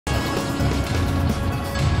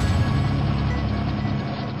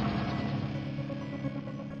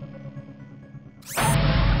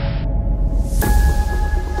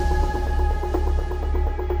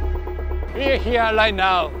We are here right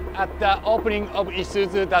now at the opening of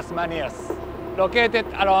Isuzu Dasmariñas, located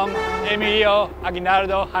along Emilio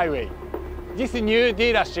Aguinaldo Highway. This new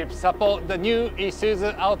dealership supports the new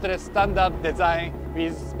Isuzu outlet standard design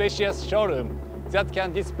with spacious showroom that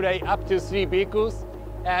can display up to 3 vehicles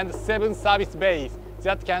and 7 service bays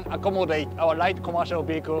that can accommodate our light commercial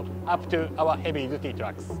vehicle up to our heavy-duty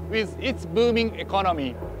trucks. With its booming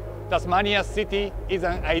economy, Dasmariñas City is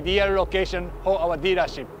an ideal location for our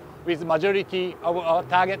dealership, with majority of our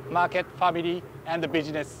target market family and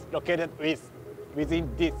business located within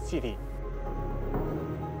this city.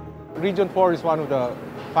 Region 4 is one of the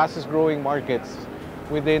fastest growing markets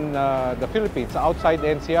within the Philippines. Outside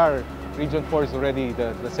NCR, Region 4 is already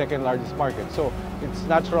the second largest market. So it's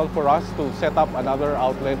natural for us to set up another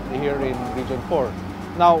outlet here in Region 4.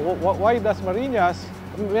 Now, why Dasmariñas?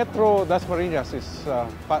 Metro Dasmariñas is a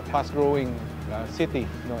fast-growing city,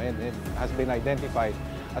 and it has been identified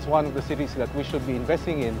as one of the cities that we should be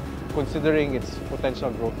investing in, considering its potential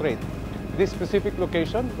growth rate. This specific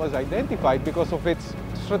location was identified because of its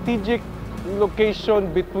strategic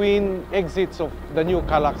location between exits of the new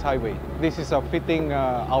Calax Highway. This is a fitting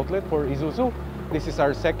outlet for Isuzu. This is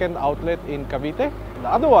our second outlet in Cavite. The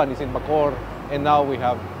other one is in Bacoor, and now we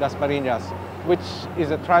have Dasmariñas, which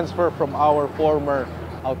is a transfer from our former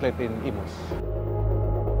outlet in Imus.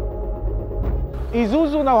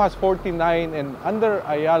 Isuzu now has 49, and under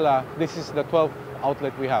Ayala, this is the 12th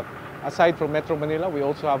outlet we have. Aside from Metro Manila, we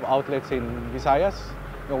also have outlets in Visayas.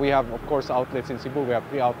 We have, of course, outlets in Cebu. We have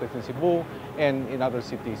 3 outlets in Cebu and in other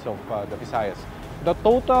cities of the Visayas. The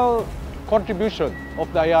total contribution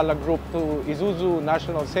of the Ayala Group to Isuzu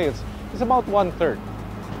national sales is about 1/3.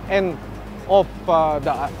 And of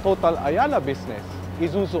the total Ayala business,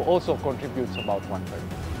 Isuzu also contributes about 1/3.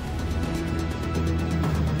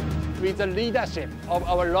 With the leadership of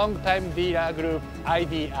our long-time dealer group,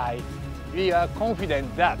 IDI, we are confident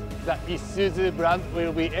that the Isuzu brand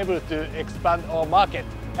will be able to expand our market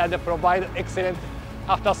and provide excellent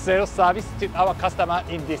after-sales service to our customers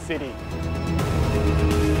in this city.